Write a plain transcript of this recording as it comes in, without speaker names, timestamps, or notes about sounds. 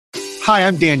Hi,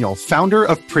 I'm Daniel, founder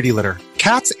of Pretty Litter.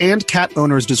 Cats and cat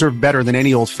owners deserve better than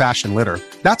any old-fashioned litter.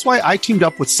 That's why I teamed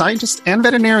up with scientists and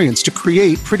veterinarians to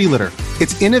create Pretty Litter.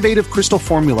 Its innovative crystal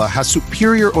formula has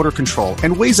superior odor control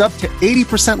and weighs up to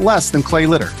 80% less than clay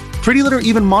litter. Pretty Litter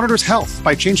even monitors health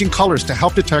by changing colors to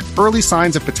help detect early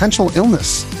signs of potential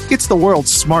illness. It's the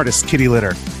world's smartest kitty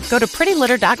litter. Go to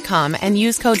prettylitter.com and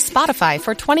use code SPOTIFY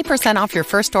for 20% off your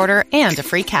first order and a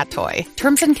free cat toy.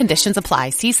 Terms and conditions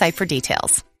apply. See site for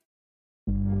details.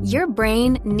 Your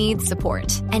brain needs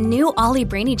support, and new Ollie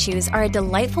Brainy Chews are a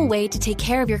delightful way to take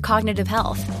care of your cognitive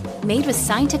health. Made with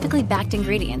scientifically backed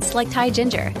ingredients like Thai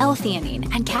ginger,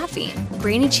 L-theanine, and caffeine,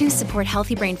 Brainy Chews support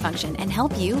healthy brain function and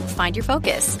help you find your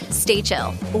focus, stay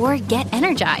chill, or get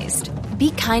energized.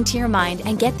 Be kind to your mind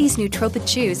and get these nootropic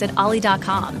chews at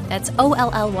ollie.com. That's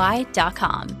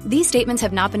OLLY.com. These statements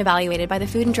have not been evaluated by the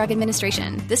Food and Drug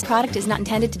Administration. This product is not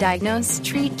intended to diagnose,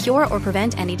 treat, cure, or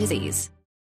prevent any disease.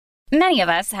 Many of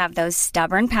us have those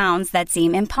stubborn pounds that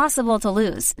seem impossible to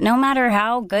lose, no matter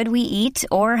how good we eat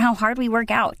or how hard we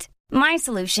work out. My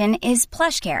solution is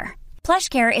PlushCare.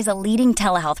 PlushCare is a leading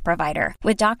telehealth provider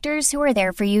with doctors who are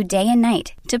there for you day and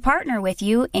night to partner with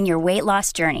you in your weight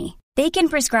loss journey. They can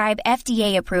prescribe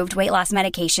FDA-approved weight loss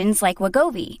medications like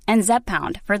Wegovy and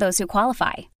Zepbound for those who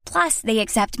qualify. Plus, they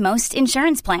accept most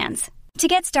insurance plans. To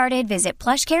get started, visit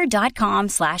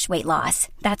plushcare.com/weightloss.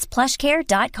 That's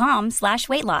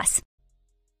plushcare.com/weightloss.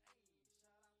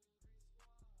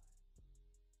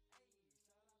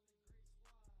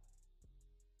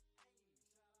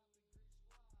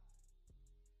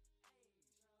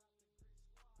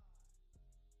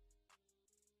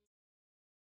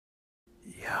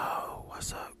 Yo,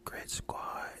 what's up, Grit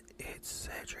Squad? It's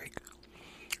Cedric,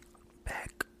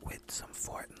 back with some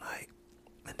Fortnite.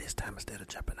 And this time, instead of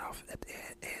jumping off at the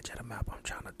edge of the map, I'm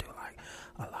trying to do like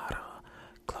a lot of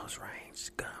close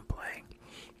range gunplay.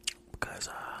 Because,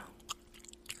 I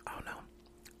don't know,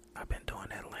 I've been doing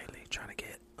that lately, trying to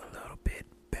get a little bit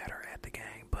better at the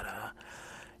game. But,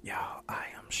 y'all, I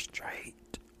am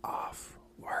straight off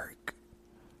work.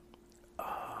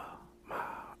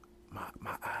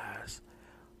 My eyes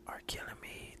are killing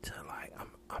me to like,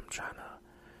 I'm trying to,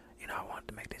 I wanted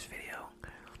to make this video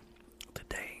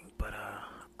today, but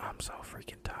I'm so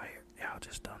freaking tired. Y'all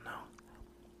just don't know.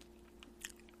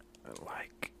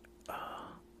 Like,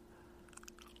 I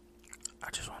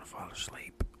just want to fall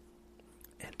asleep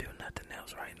and do nothing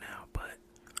else right now, but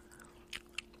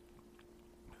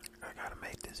I gotta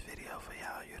make this video for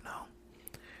y'all,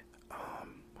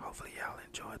 Hopefully y'all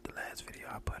enjoyed the last video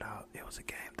I put out. It was a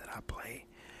game that I played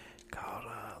called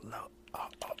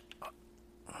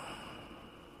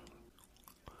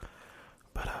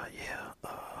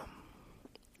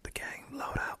the game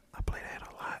Loadout. I played that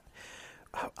a lot.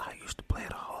 I used to play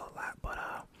it a whole lot, but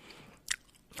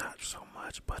not so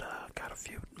much. But got a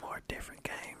few more different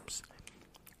games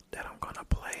that I'm gonna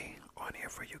play on here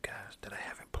for you guys that I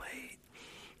haven't played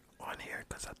on here,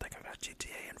 because I think I got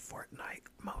GTA and Fortnite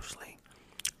mostly,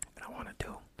 and I want to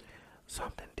do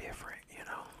something different,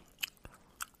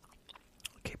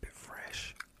 keep it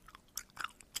fresh.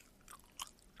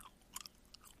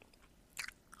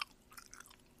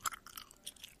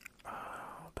 I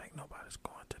don't think nobody's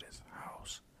going to this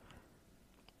house,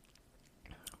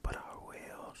 but I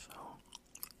will, so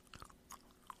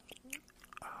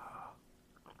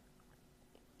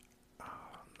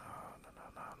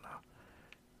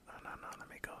no, let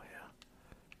me go here,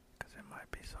 because there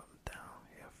might be something down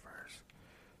here first.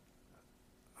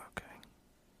 Okay,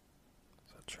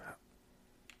 it's a trap.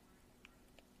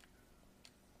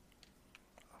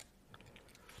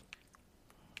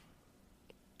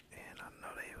 And I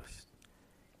know they was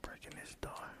breaking this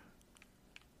door.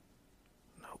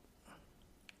 Nope.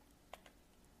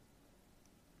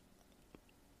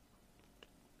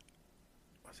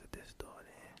 Was it this door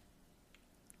then?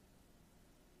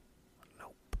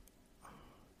 Nope.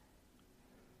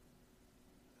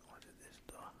 Was it this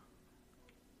door?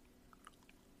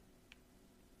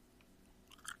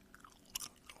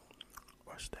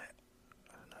 What's that?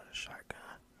 Another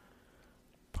shotgun.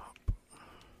 Pump.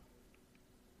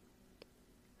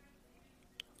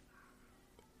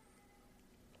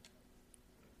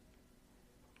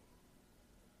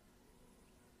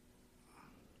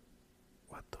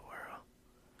 What the world?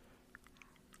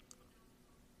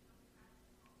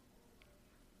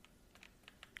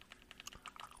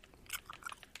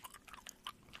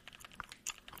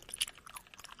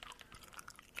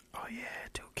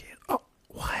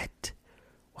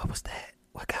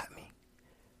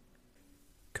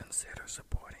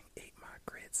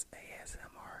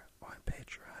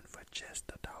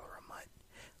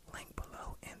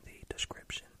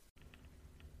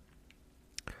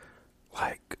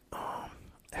 Like,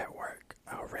 at work,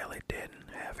 I really didn't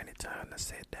have any time to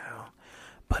sit down.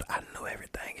 But I knew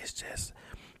everything is just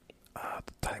the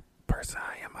type of person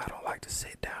I am. I don't like to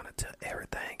sit down until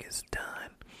everything is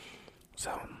done.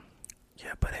 So,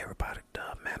 yeah, but everybody,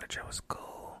 the manager was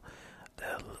cool.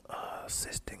 The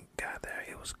assistant guy there,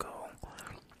 he was cool.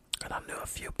 And I knew a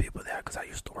few people there because I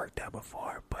used to work there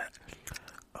before. But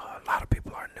a lot of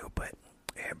people are new, but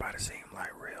everybody seemed like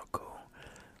real cool.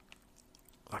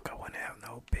 Like I wouldn't have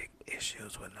no big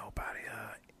issues with nobody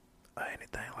or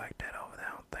anything like that over there.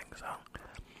 I don't think so.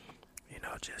 You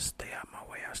know, just stay out my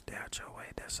way, I stay out your way.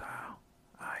 That's how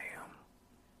I am.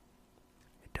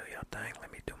 You do your thing,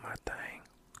 let me do my thing.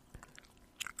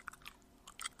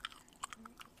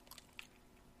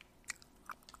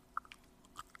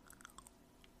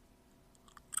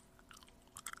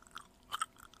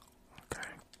 Okay.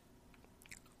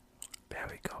 There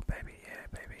we go, baby. Yeah,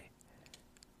 baby.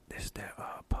 This is that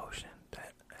potion,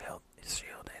 that health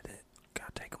shield that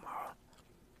gotta take them all.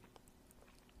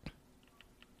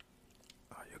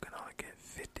 Oh, you can only get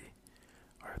 50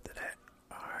 after that.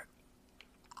 Alright.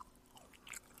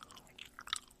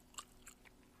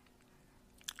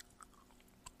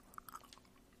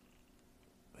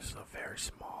 This is a very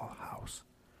small house.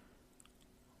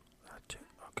 Not too,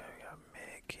 okay, we got a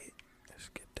med kit. Let's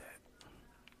get that.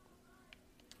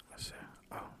 Let's see.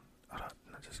 Oh,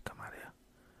 no, just come out here.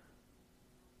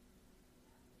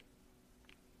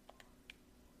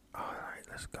 Alright,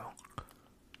 let's go.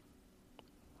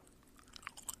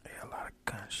 Yeah, a lot of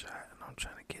gunshot, and I'm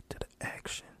trying to get to the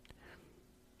action.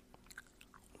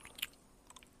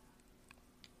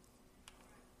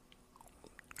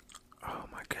 Oh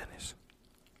my goodness.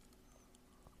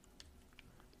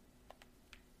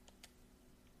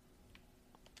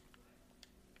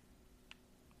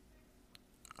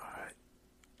 Alright.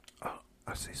 Oh,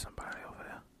 I see somebody over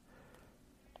there.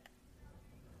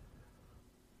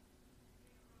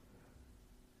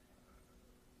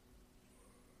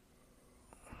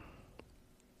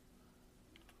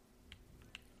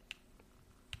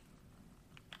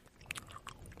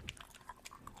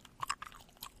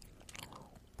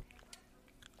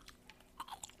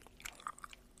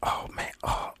 Oh man,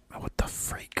 what the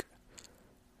freak?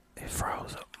 It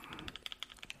froze up.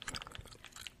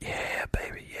 Yeah,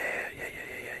 baby, yeah.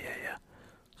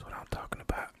 That's what I'm talking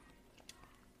about.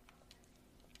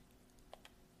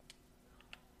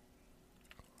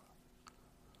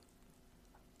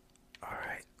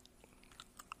 Alright.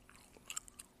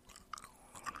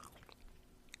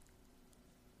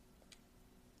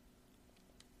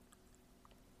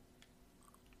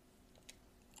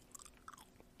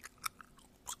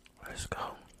 Let's go.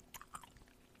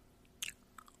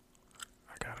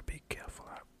 I gotta be careful.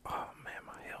 Oh man,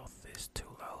 my health is too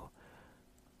low.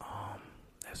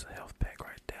 There's a health pack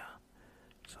right there.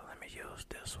 So let me use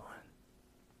this one.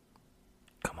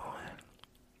 Come on.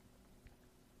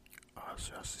 Oh, I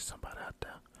see somebody out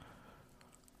there.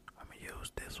 I'm gonna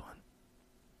use this one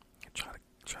and try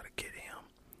to get him.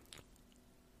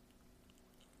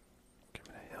 Give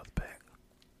me that health pack.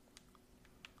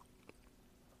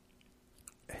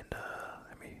 And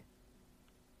let me.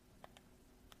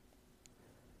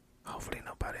 Hopefully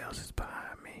nobody else is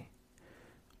behind me.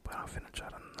 But I'm finna try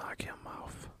to knock him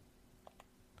off.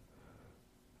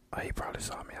 Oh, he probably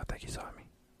saw me. I think he saw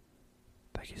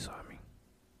me.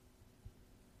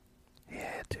 He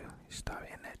had to. He stopped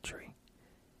in that tree.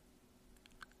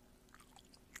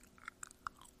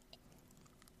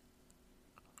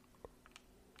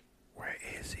 Where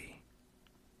is he?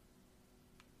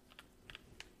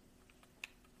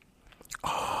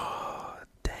 Oh,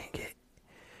 dang it.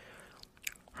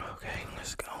 Okay,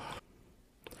 let's go.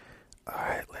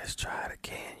 Alright, let's try it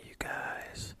again, you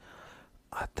guys.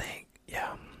 I think,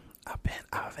 yeah,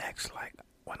 I've actually, like,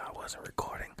 when I wasn't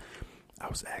recording, I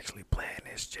was actually playing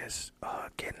this, just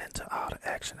getting into all the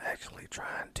action, actually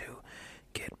trying to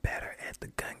get better at the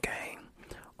gun game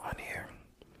on here.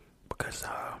 Because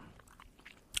I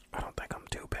don't think I'm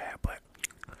too bad, but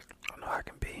I know I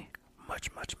can be much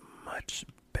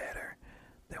better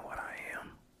than what I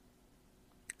am.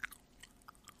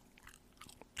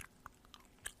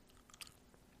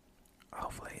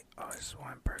 Hopefully, it's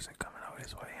one person coming over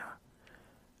this way, huh?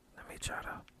 Let me try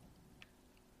to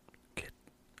get.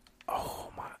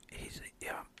 Oh my, he's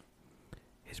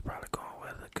probably going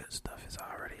where the good stuff is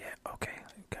already at. Okay,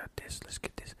 got this. Let's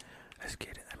get this. Let's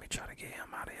get it. Let me try to get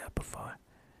him out of here before.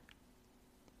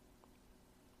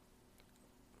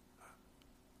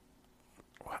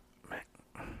 What, man?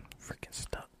 Freaking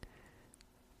stuck.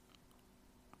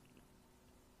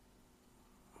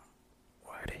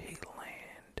 Where did he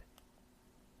land?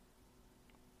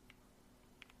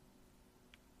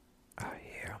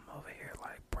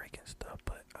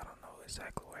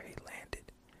 exactly where he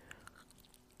landed.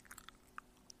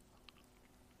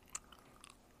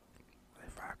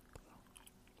 If I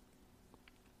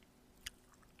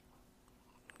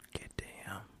get to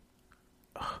him.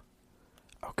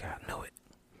 Okay, I knew it.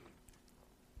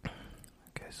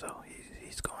 Okay, so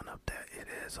he's going up there. It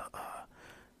is a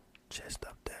chest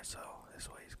up there, so that's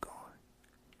where he's going.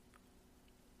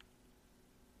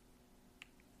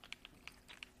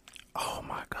 Oh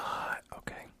my god,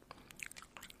 okay.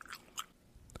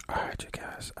 Alright, you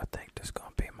guys, I think this is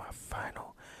gonna be my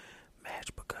final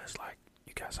match because, like,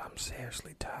 you guys, I'm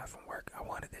seriously tired from work. I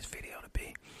wanted this video to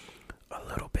be a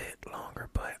little bit longer,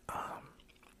 but I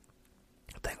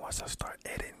think once I start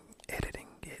editing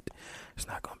it, it's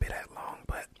not gonna be that long,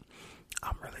 but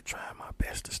I'm really trying my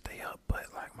best to stay up, but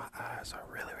like my eyes are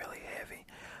really, really heavy.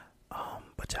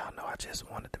 But y'all know I just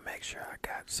wanted to make sure I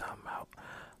got something out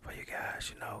for you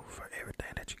guys, you know, for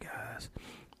everything that you guys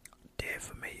did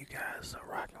for me. You guys are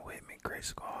rocking with me, great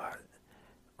squad,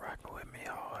 rocking with me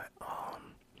hard.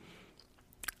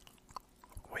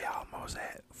 We almost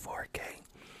at 4K.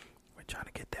 We're trying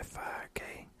to get that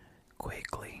 5K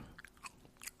quickly.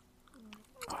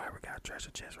 Alright, we got a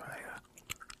treasure chest right here.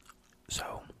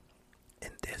 So,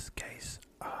 in this case,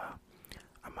 I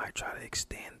might try to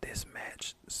extend this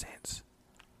match since...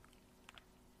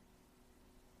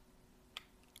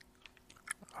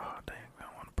 Oh, dang, I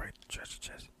don't want to break the treasure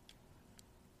chest.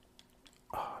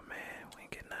 Oh, man, we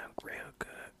ain't getting nothing real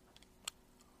good.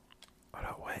 Hold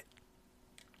on, wait.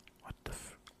 What the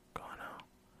f... going on?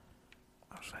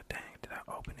 I was like, dang, did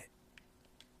I open it?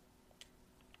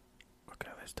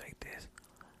 Okay, let's take this.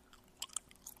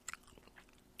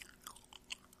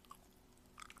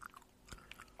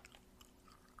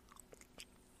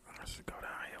 Let's go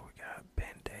down here. We got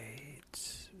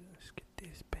band-aids. Let's get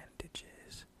these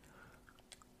bandages.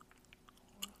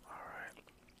 Alright.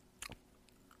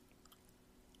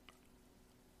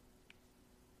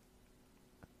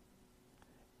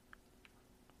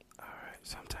 Alright,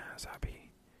 sometimes I'll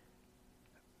be...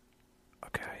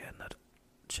 Okay, another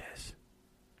chest.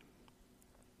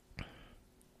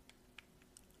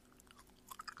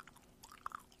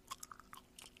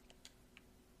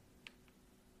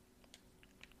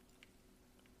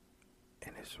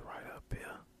 And it's right up here.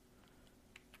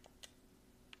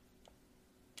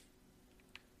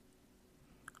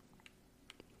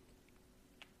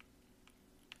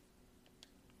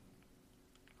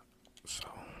 So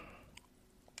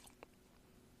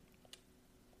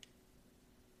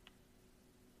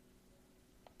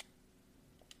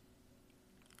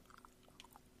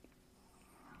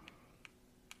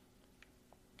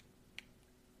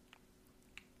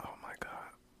oh my god.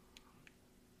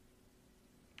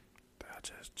 I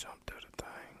just jumped through the thing.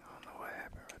 I don't know what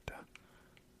happened right there.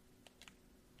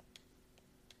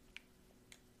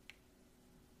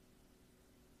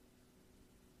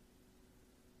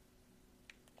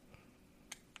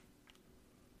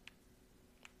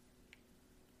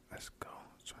 Let's go.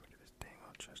 Let's try to get this thing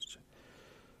on treasure.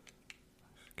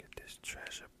 Let's get this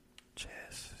treasure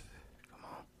chest. Come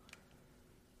on.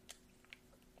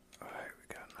 Alright,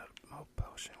 we got another more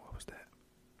potion. What was that?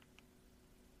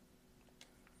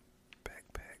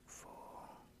 Backpack full.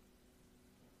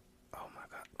 Oh my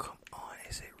god, come on.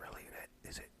 Is it really that?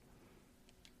 Is it?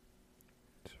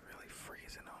 It's really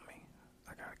freezing on me.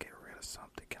 I gotta get rid of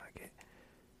something. Can I get...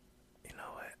 You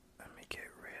know what? Let me get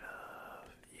rid of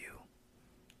you.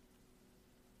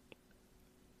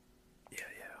 Yeah,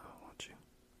 I want you.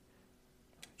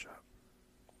 Drop.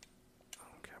 I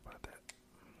don't care about that.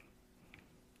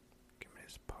 Give me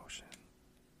this potion.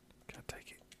 Can I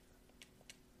take it?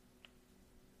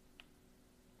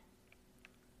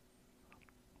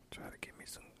 Try to give me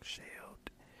some shield.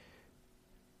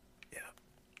 Yeah.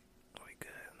 We good.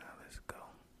 Now let's go.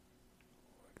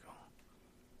 We're going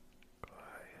to go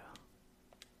out here.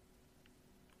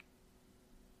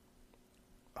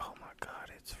 Oh my god,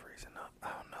 it's freezing up. I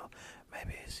don't know.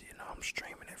 Maybe it's, you know, I'm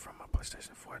streaming it from my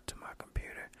PlayStation 4 to my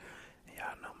computer. And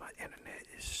y'all know my internet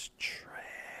is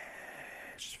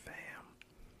trash, fam.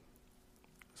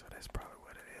 So that's probably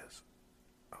what it is.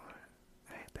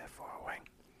 It ain't that far away.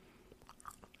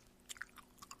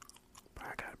 But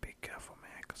I gotta be careful,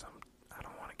 man, because I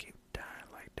don't want to keep dying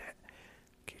like that.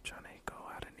 Keep trying to go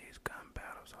out in these gun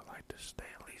battles. I like to stay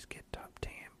at least get top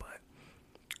 10, but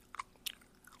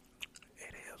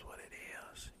it is what it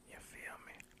is. You feel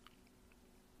me?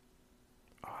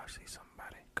 Oh, I see some